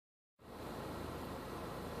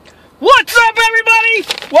What's up, everybody?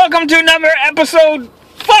 Welcome to another episode.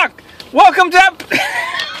 Welcome to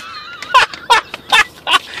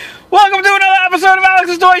Welcome to another episode of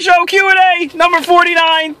Alex's Toy Show Q&A number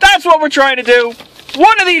 49. That's what we're trying to do.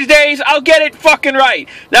 One of these days, I'll get it fucking right.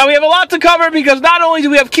 Now, we have a lot to cover because not only do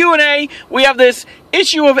we have Q&A, we have this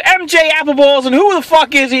issue of MJ Appleballs and who the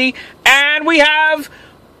fuck is he, and we have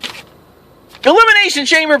Elimination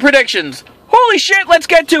Chamber predictions. Holy shit, let's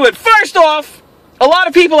get to it. First off, a lot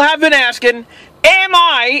of people have been asking, am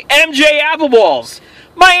I MJ Appleballs?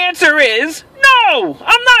 My answer is, no,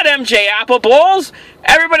 I'm not MJ Appleballs.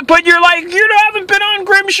 Everybody put you haven't been on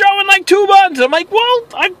Grimm Show in like 2 months. I'm like, well,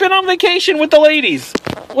 I've been on vacation with the ladies.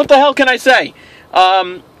 What the hell can I say?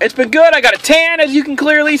 It's been good. I got a tan, as you can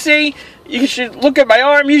clearly see. You should look at my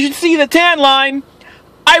arm. You should see the tan line.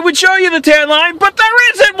 I would show you the tan line, but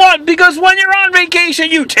there isn't one, because when you're on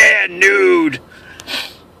vacation, you tan nude.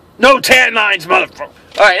 No tan lines, motherfucker.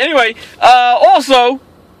 Alright, anyway, also,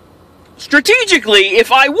 strategically,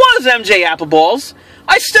 if I was MJ Appleballs,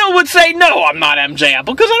 I still would say, no, I'm not MJ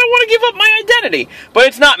Apple, because I don't want to give up my identity. But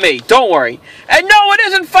it's not me, don't worry. And no, it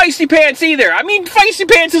isn't Feisty Pants either. I mean, Feisty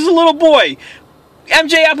Pants is a little boy.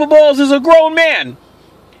 MJ Appleballs is a grown man.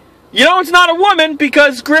 You know it's not a woman,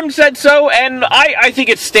 because Grimm said so, and I think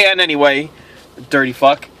it's Stan anyway. Dirty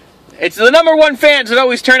fuck. It's the #1 fans that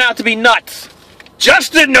always turn out to be nuts.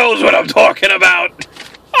 Justin knows what I'm talking about.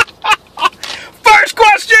 First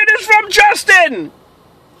question is from Justin.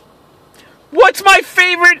 What's my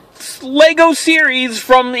favorite Lego series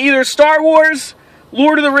from either Star Wars,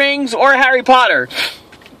 Lord of the Rings, or Harry Potter?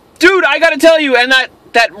 Dude, I gotta tell you, and that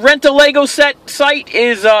Rent-A-Lego set site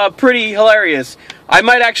is pretty hilarious. I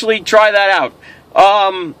might actually try that out.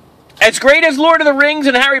 As great as Lord of the Rings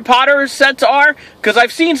and Harry Potter sets are, because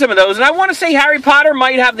I've seen some of those, and I want to say Harry Potter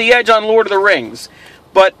might have the edge on Lord of the Rings.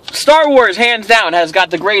 But Star Wars, hands down, has got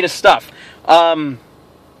the greatest stuff.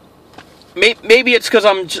 Maybe it's because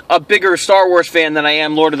I'm a bigger Star Wars fan than I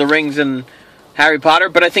am Lord of the Rings and Harry Potter,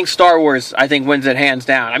 but I think Star Wars, wins it hands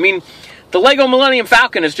down. I mean, the Lego Millennium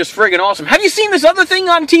Falcon is just friggin' awesome. Have you seen this other thing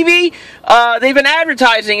on TV? They've been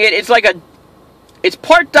advertising it. It's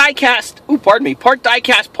part die-cast, part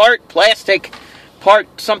die-cast, part plastic,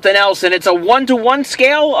 part something else, and it's a 1-to-1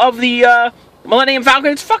 scale of the Millennium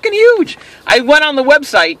Falcon. It's fucking huge. I went on the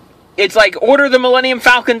website. It's like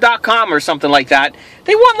orderthemillenniumfalcon.com or something like that.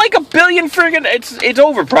 They want like $1 billion friggin', it's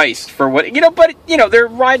overpriced for what, but, they're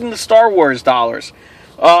riding the Star Wars dollars.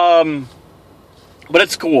 But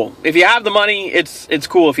it's cool. If you have the money, it's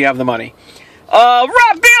cool if you have the money. Rob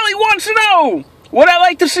Bailey wants to know, would I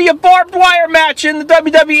like to see a barbed wire match in the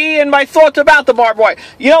WWE and my thoughts about the barbed wire?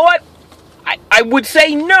 You know what? I would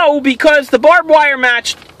say no, because the barbed wire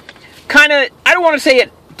match kind of, I don't want to say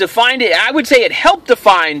it defined it, I would say it helped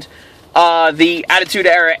define the Attitude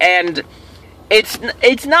Era, and it's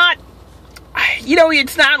not,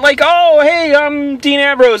 it's not like, oh, hey, I'm Dean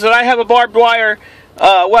Ambrose and I have a barbed wire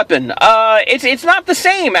weapon. It's not the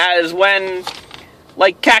same as when,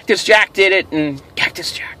 like, Cactus Jack did it, and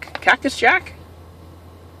Cactus Jack?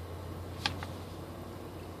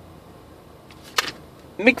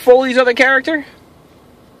 Mick Foley's other character?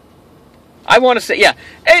 I want to say, yeah,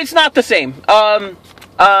 it's not the same.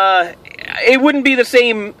 It wouldn't be the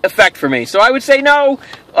same effect for me. So I would say no,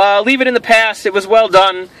 leave it in the past. It was well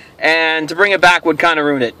done, and to bring it back would kind of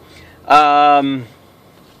ruin it. But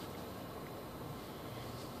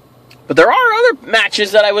there are other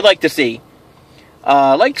matches that I would like to see.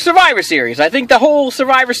 Like Survivor Series. I think the whole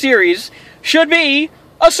Survivor Series should be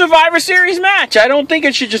a Survivor Series match. I don't think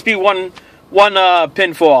it should just be one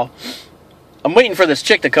pinfall. I'm waiting for this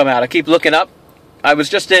chick to come out. I keep looking up. I was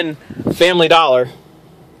just in Family Dollar.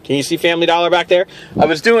 Can you see Family Dollar back there? I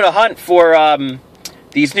was doing a hunt for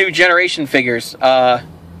these new Generation figures.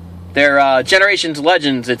 They're Generations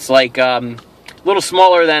Legends. It's like a little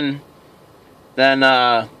smaller than Legion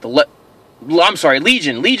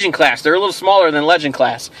class. They're a little smaller than Legend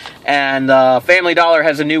class. And Family Dollar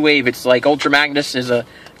has a new wave. It's like Ultra Magnus is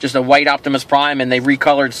just a white Optimus Prime, and they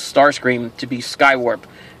recolored Starscream to be Skywarp.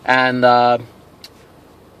 And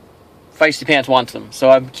Feisty Pants wants them. So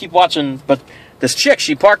I keep watching, but this chick,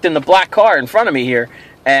 she parked in the black car in front of me here,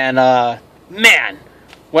 and man,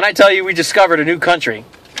 when I tell you we discovered a new country.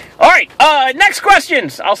 Alright, next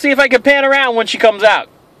questions. I'll see if I can pan around when she comes out.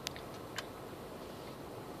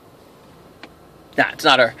 Nah, it's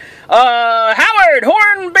not her. Howard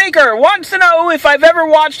Hornbaker wants to know if I've ever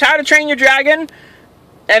watched How to Train Your Dragon,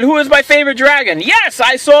 and who is my favorite dragon. Yes,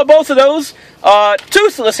 I saw both of those.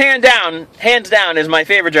 Toothless, hands down, is my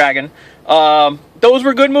favorite dragon. Those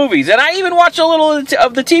were good movies, and I even watched a little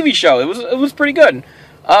of the TV show. It was pretty good.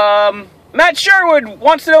 Matt Sherwood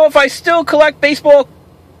wants to know if I still collect baseball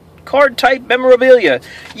card type memorabilia.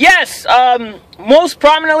 Yes, most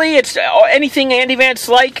prominently, it's anything Andy Van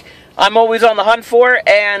Slyke I'm always on the hunt for.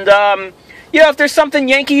 And, you know, if there's something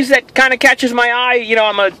Yankees that kind of catches my eye, you know,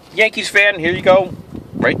 I'm a Yankees fan. Here you go.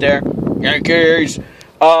 Right there. Yankees.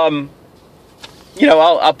 You know,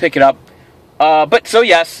 I'll pick it up. But, so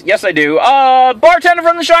yes, I do. Bartender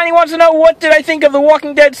from The Shining wants to know, what did I think of the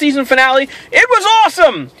Walking Dead season finale? It was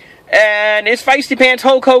awesome! And is Feisty Pants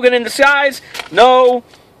Hulk Hogan in disguise? No.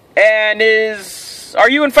 And are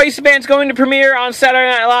you and Feisty Pants going to premiere on Saturday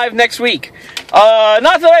Night Live next week? Not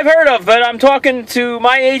that I've heard of, but I'm talking to,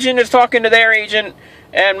 my agent is talking to their agent,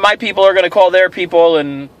 and my people are going to call their people,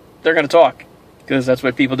 and they're going to talk. Because that's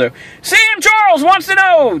what people do. Sam Charles wants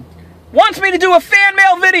me to do a fan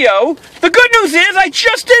mail video. The good news is I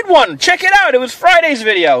just did one. Check it out. It was Friday's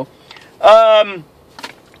video.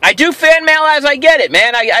 I do fan mail as I get it,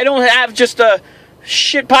 man. I don't have just a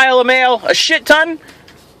shit pile of mail, a shit ton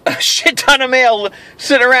of mail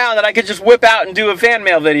sitting around that I could just whip out and do a fan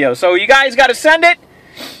mail video. So you guys got to send it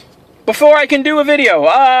before I can do a video.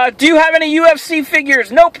 Do you have any UFC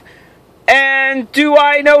figures? Nope. And do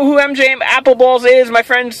I know who MJ Appleballs is? My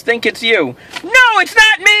friends think it's you. No, it's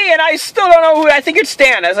not me, and I still don't know who. I think it's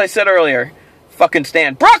Stan, as I said earlier. Fucking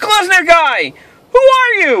Stan. Brock Lesnar guy! Who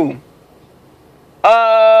are you?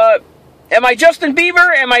 Am I Justin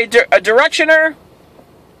Bieber? Am I a Directioner?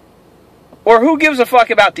 Or who gives a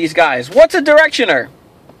fuck about these guys? What's a Directioner?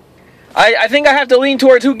 I think I have to lean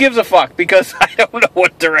towards who gives a fuck, because I don't know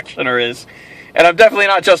what Directioner is. And I'm definitely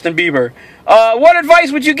not Justin Bieber. What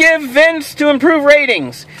advice would you give Vince to improve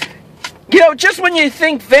ratings? You know, just when you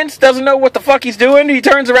think Vince doesn't know what the fuck he's doing, he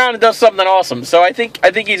turns around and does something awesome. So I think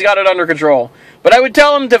he's got it under control. But I would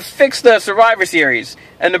tell him to fix the Survivor Series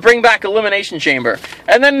and to bring back Elimination Chamber.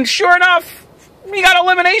 And then, sure enough, we got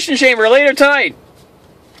Elimination Chamber later tonight.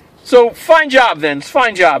 So, fine job, Vince.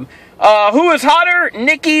 Fine job. Who is hotter,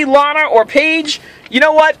 Nikki, Lana, or Paige? You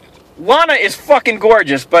know what? Lana is fucking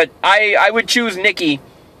gorgeous, but I would choose Nikki.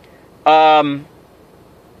 No,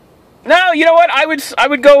 you know what? I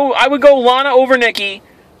would go Lana over Nikki,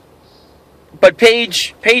 but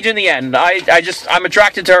Paige in the end. I'm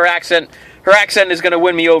attracted to her accent. Her accent is going to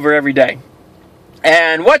win me over every day.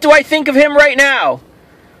 And what do I think of him right now?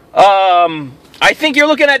 I think you're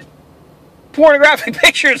looking at pornographic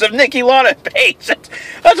pictures of Nikki, Lana, and Paige.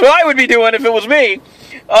 That's what I would be doing if it was me.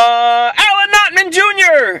 Alan Notman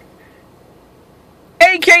Jr.,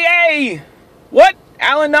 a.k.a. what?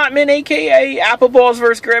 Alan Notman, a.k.a. Appleballs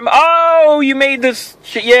vs. Grimm. Oh, you made this...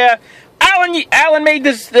 Yeah. Alan made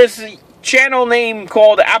this channel name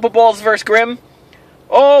called Appleballs vs. Grimm.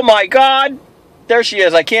 Oh, my God. There she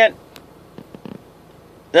is. I can't...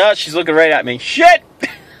 No, she's looking right at me. Shit!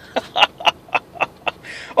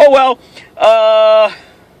 Oh, well.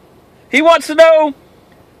 He wants to know,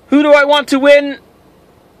 who do I want to win?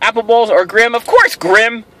 Appleballs or Grimm? Of course,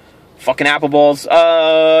 Grimm. Fucking Appleballs.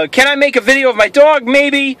 Can I make a video of my dog?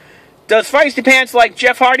 Maybe. Does Feisty Pants like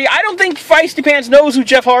Jeff Hardy? I don't think Feisty Pants knows who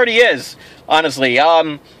Jeff Hardy is, honestly.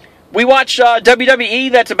 We watch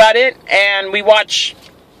WWE, that's about it. And we watch,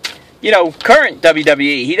 you know, current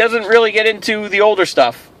WWE. He doesn't really get into the older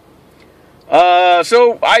stuff.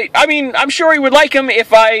 So, I mean, I'm sure he would like him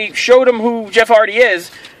if I showed him who Jeff Hardy is.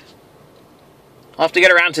 I'll have to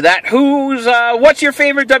get around to that. What's your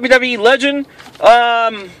favorite WWE legend?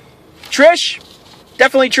 Trish?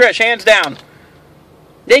 Definitely Trish, hands down.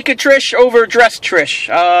 Naked Trish over dressed Trish.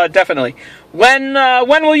 Definitely. When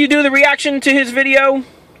will you do the reaction to his video?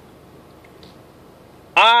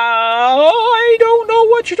 I don't know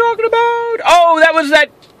what you're talking about. Oh, that was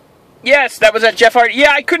that... Yes, that was at Jeff Hardy.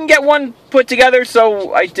 Yeah, I couldn't get one put together,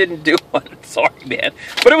 so I didn't do one. Sorry, man.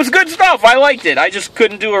 But it was good stuff. I liked it. I just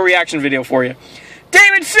couldn't do a reaction video for you.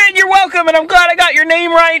 David Sid, you're welcome, and I'm glad I got your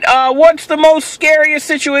name right. What's the most scariest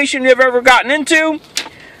situation you've ever gotten into?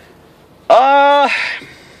 I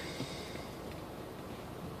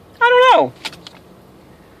don't know.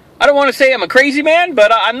 I don't want to say I'm a crazy man,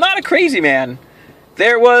 but I'm not a crazy man.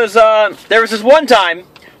 There was this one time.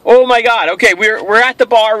 Oh my God! Okay, we're at the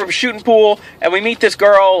bar, we're shooting pool, and we meet this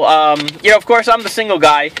girl. You know, of course, I'm the single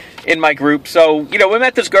guy in my group, so you know, we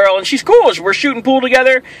met this girl, and she's cool. We're shooting pool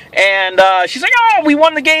together, and she's like, "Oh, we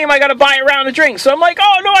won the game. I got to buy a round of drinks." So I'm like,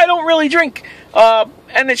 "Oh no, I don't really drink."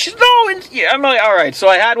 And then she's no, and yeah, I'm like, "All right." So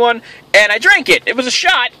I had one, and I drank it. It was a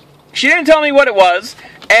shot. She didn't tell me what it was,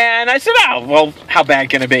 and I said, "Oh, well, how bad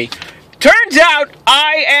can it be?" Turns out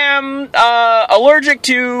I am allergic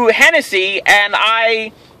to Hennessy, and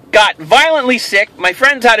I got violently sick. My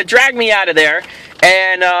friends had to drag me out of there.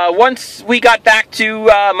 And once we got back to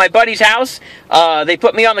my buddy's house, they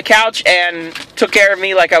put me on the couch and took care of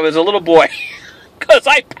me like I was a little boy. Because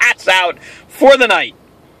I passed out for the night.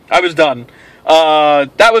 I was done.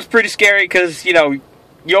 That was pretty scary because, you know,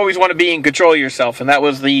 you always want to be in control of yourself. And that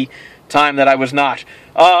was the time that I was not.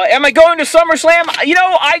 Am I going to SummerSlam? You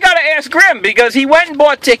know, I got to ask Grim because he went and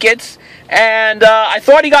bought tickets. And I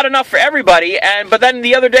thought he got enough for everybody, but then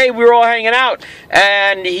the other day we were all hanging out,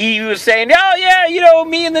 and he was saying, oh yeah, you know,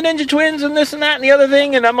 me and the Ninja Twins and this and that and the other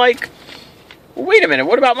thing, and I'm like, well, wait a minute,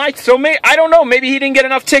 what about my, I don't know, maybe he didn't get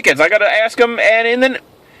enough tickets. I gotta ask him, and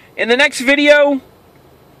in the next video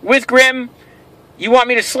with Grim, you want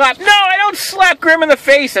me to slap, no, I don't slap Grim in the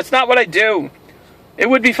face, that's not what I do. It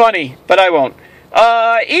would be funny, but I won't.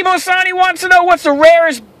 Emo Sani wants to know what's the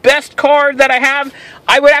rarest, best card that I have.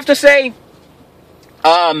 I would have to say,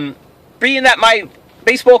 being that my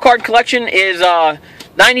baseball card collection is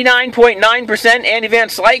 99.9% Andy Van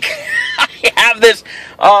Slyke,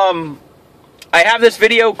 I have this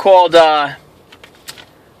video called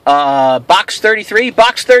Box 33.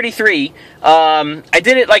 Box 33. I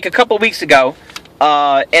did it like a couple weeks ago,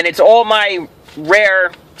 and it's all my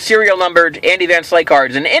rare serial numbered Andy Van Slyke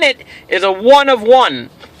cards, and in it is a 1 of 1,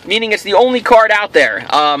 meaning it's the only card out there.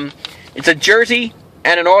 It's a jersey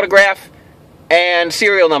and an autograph and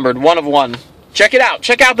serial numbered 1 of 1. Check it out.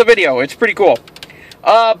 Check out the video. It's pretty cool.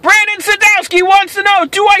 Brandon Sadowski wants to know,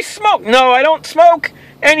 do I smoke? No, I don't smoke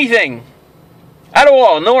anything at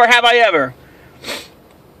all, nor have I ever.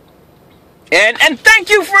 And thank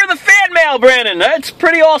you for the fan mail, Brandon. That's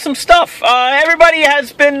pretty awesome stuff. Everybody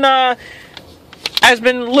has been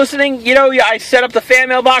listening. You know, I set up the fan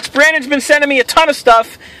mail box. Brandon's been sending me a ton of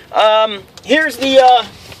stuff. Here's the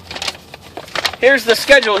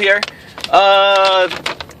schedule here.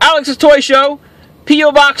 Alex's Toy Show,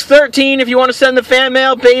 P.O. Box 13, if you want to send the fan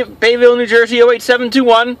mail, Bayville, New Jersey,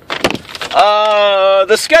 08721.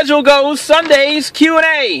 The schedule goes Sundays,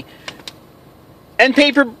 Q&A, and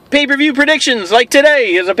pay-per-view predictions, like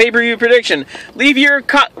today is a pay-per-view prediction. Leave your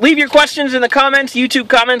questions in the comments, YouTube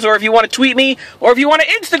comments, or if you want to tweet me, or if you want to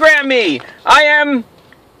Instagram me. I am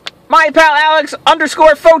my pal Alex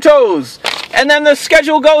 _photos. And then the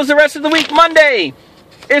schedule goes the rest of the week. Monday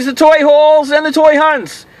is the toy hauls and the toy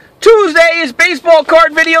hunts. Tuesday is baseball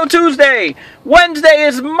card video Tuesday. Wednesday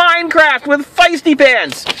is Minecraft with Feisty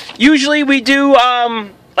Pants. Usually we do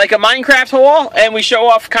like a Minecraft haul, and we show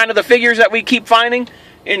off kind of the figures that we keep finding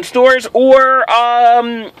in stores, or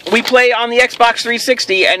we play on the Xbox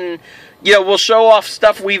 360, and you know, we'll show off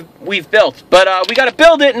stuff we've built. But we got to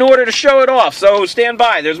build it in order to show it off, so stand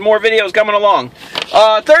by. There's more videos coming along.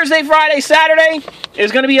 Thursday, Friday, Saturday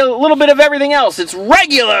is going to be a little bit of everything else. It's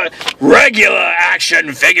regular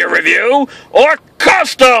action figure review or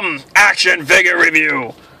custom action figure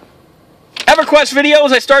review. EverQuest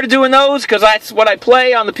videos, I started doing those because that's what I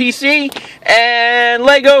play on the PC, and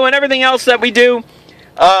Lego and everything else that we do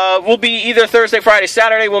will be either Thursday, Friday,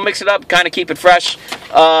 Saturday. We'll mix it up, kind of keep it fresh.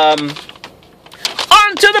 On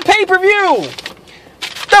to the pay-per-view.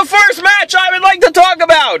 The first match I would like to talk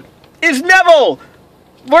about is Neville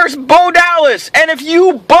versus Bo Dallas. And if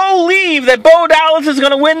you believe that Bo Dallas is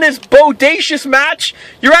going to win this bodacious match,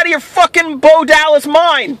 you're out of your fucking Bo Dallas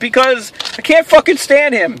mind, because I can't fucking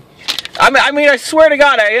stand him. I mean, I swear to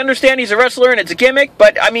God, I understand he's a wrestler and it's a gimmick,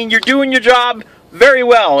 but, I mean, you're doing your job very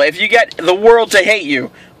well if you get the world to hate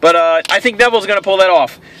you. But I think Neville's going to pull that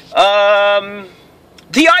off.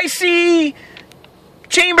 The IC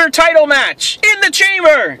Chamber title match in the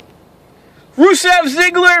Chamber. Rusev,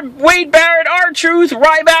 Ziggler, Wade Barrett, R-Truth,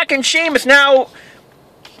 Ryback, and Sheamus. Now,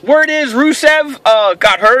 word is Rusev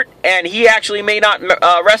got hurt, and he actually may not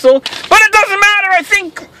wrestle. But it doesn't matter. I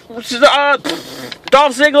think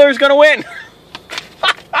Dolph Ziggler is going to win.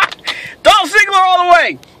 Dolph Ziggler all the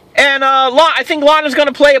way. And I think Lana's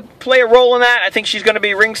going to play a role in that. I think she's going to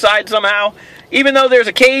be ringside somehow. Even though there's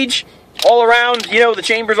a cage all around, you know, the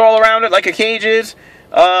chamber's all around it like a cage is.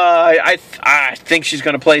 I think she's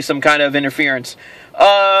going to play some kind of interference.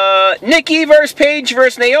 Nikki versus Paige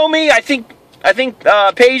versus Naomi. I think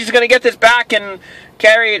Paige is going to get this back and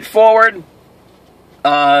carry it forward.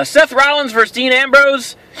 Seth Rollins versus Dean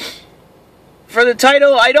Ambrose for the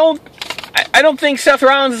title. I don't think Seth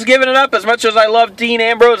Rollins is giving it up as much as I love Dean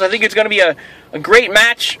Ambrose. I think it's going to be a great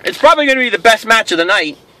match. It's probably going to be the best match of the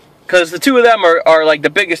night, because the two of them are like the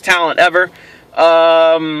biggest talent ever.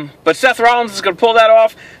 But Seth Rollins is going to pull that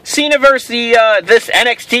off. Cena versus this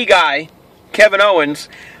NXT guy, Kevin Owens.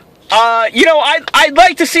 You know, I'd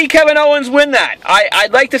like to see Kevin Owens win that.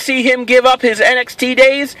 I'd like to see him give up his NXT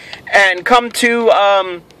days and come to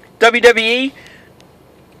WWE.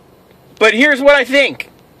 But here's what I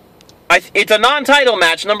think. It's a non-title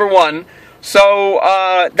match, number one. So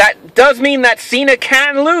that does mean that Cena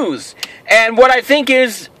can lose. And what I think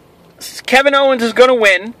is Kevin Owens is going to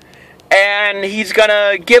win. And he's going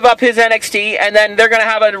to give up his NXT. And then they're going to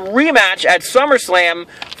have a rematch at SummerSlam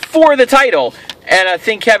for the title. And I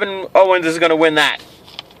think Kevin Owens is going to win that.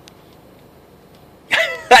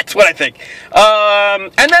 That's what I think.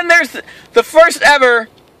 And then there's the first ever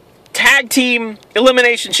tag team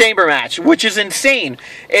Elimination Chamber match, which is insane.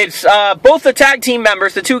 It's both the tag team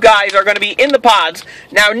members, the two guys, are going to be in the pods.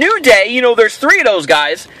 Now, New Day, you know, there's 3 of those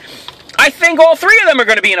guys. I think all 3 of them are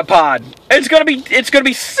going to be in a pod. It's going to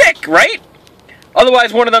be sick, right?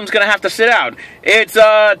 Otherwise, one of them's going to have to sit out. It's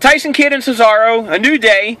Tyson Kidd and Cesaro, A New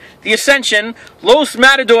Day, The Ascension, Los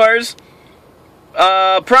Matadors,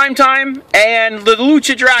 Primetime, and the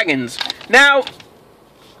Lucha Dragons. Now,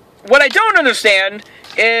 what I don't understand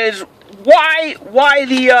is why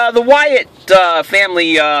the Wyatt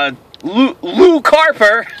family, Lou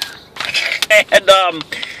Carper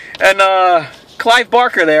and Clive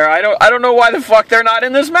Barker there. I don't know why the fuck they're not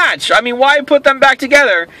in this match. I mean, why put them back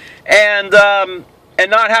together and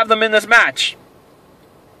not have them in this match?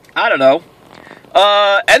 I don't know.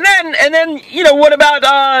 And then you know, what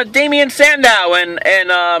about Damian Sandow and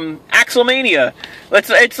Axelmania?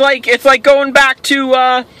 It's like going back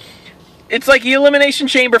to it's like the Elimination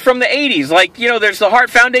Chamber from the 80s. Like, you know, there's the Hart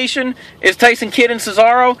Foundation is Tyson Kidd and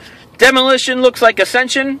Cesaro. Demolition looks like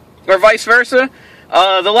Ascension, or vice versa.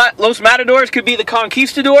 The Los Matadors could be the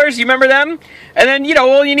Conquistadors. You remember them? And then, you know,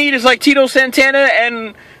 all you need is like Tito Santana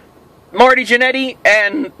and Marty Jannetty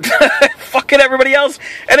and fucking everybody else.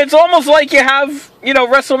 And it's almost like you have, you know,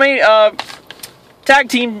 WrestleMania tag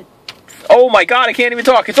team. Oh my God, I can't even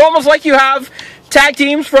talk. It's almost like you have tag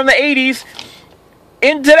teams from the 80s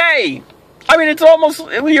in today. I mean,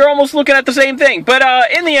 you're almost looking at the same thing. But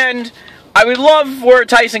in the end, I would love for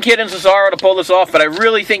Tyson Kidd and Cesaro to pull this off, but I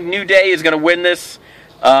really think New Day is going to win this.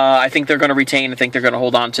 I think they're going to retain. I think they're going to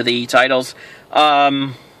hold on to the titles.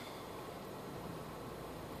 And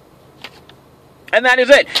that is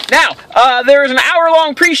it. Now, there is an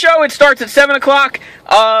hour-long pre-show. It starts at 7 o'clock.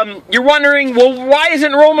 You're wondering, well, why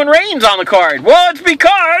isn't Roman Reigns on the card? Well, it's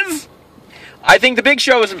because I think the Big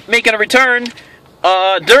Show is making a return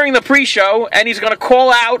during the pre-show, and he's going to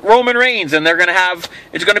call out Roman Reigns, and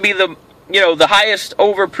it's going to be the, you know, the highest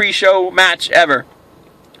over pre-show match ever.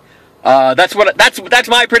 That's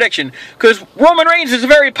my prediction, because Roman Reigns is a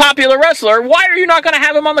very popular wrestler. Why are you not going to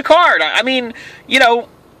have him on the card? I mean, you know,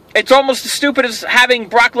 it's almost as stupid as having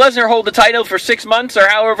Brock Lesnar hold the title for 6 months or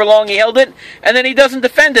however long he held it, and then he doesn't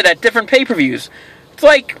defend it at different pay-per-views. It's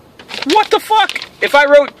like, what the fuck? If I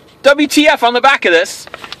wrote WTF on the back of this,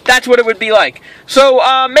 that's what it would be like.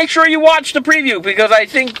 So make sure you watch the preview, because I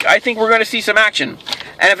think we're going to see some action.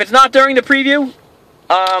 And if it's not during the preview,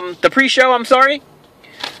 the pre-show, I'm sorry,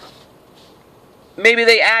 maybe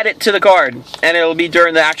they add it to the card and it'll be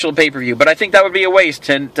during the actual pay-per-view. But I think that would be a waste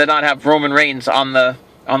to not have Roman Reigns on the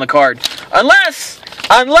card, unless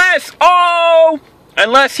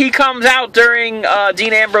he comes out during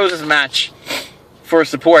Dean Ambrose's match for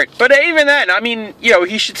support. But even then, I mean, you know,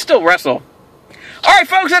 he should still wrestle. Alright,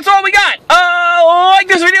 folks, that's all we got. Like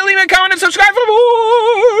this video, leave a comment, and subscribe for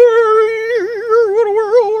more.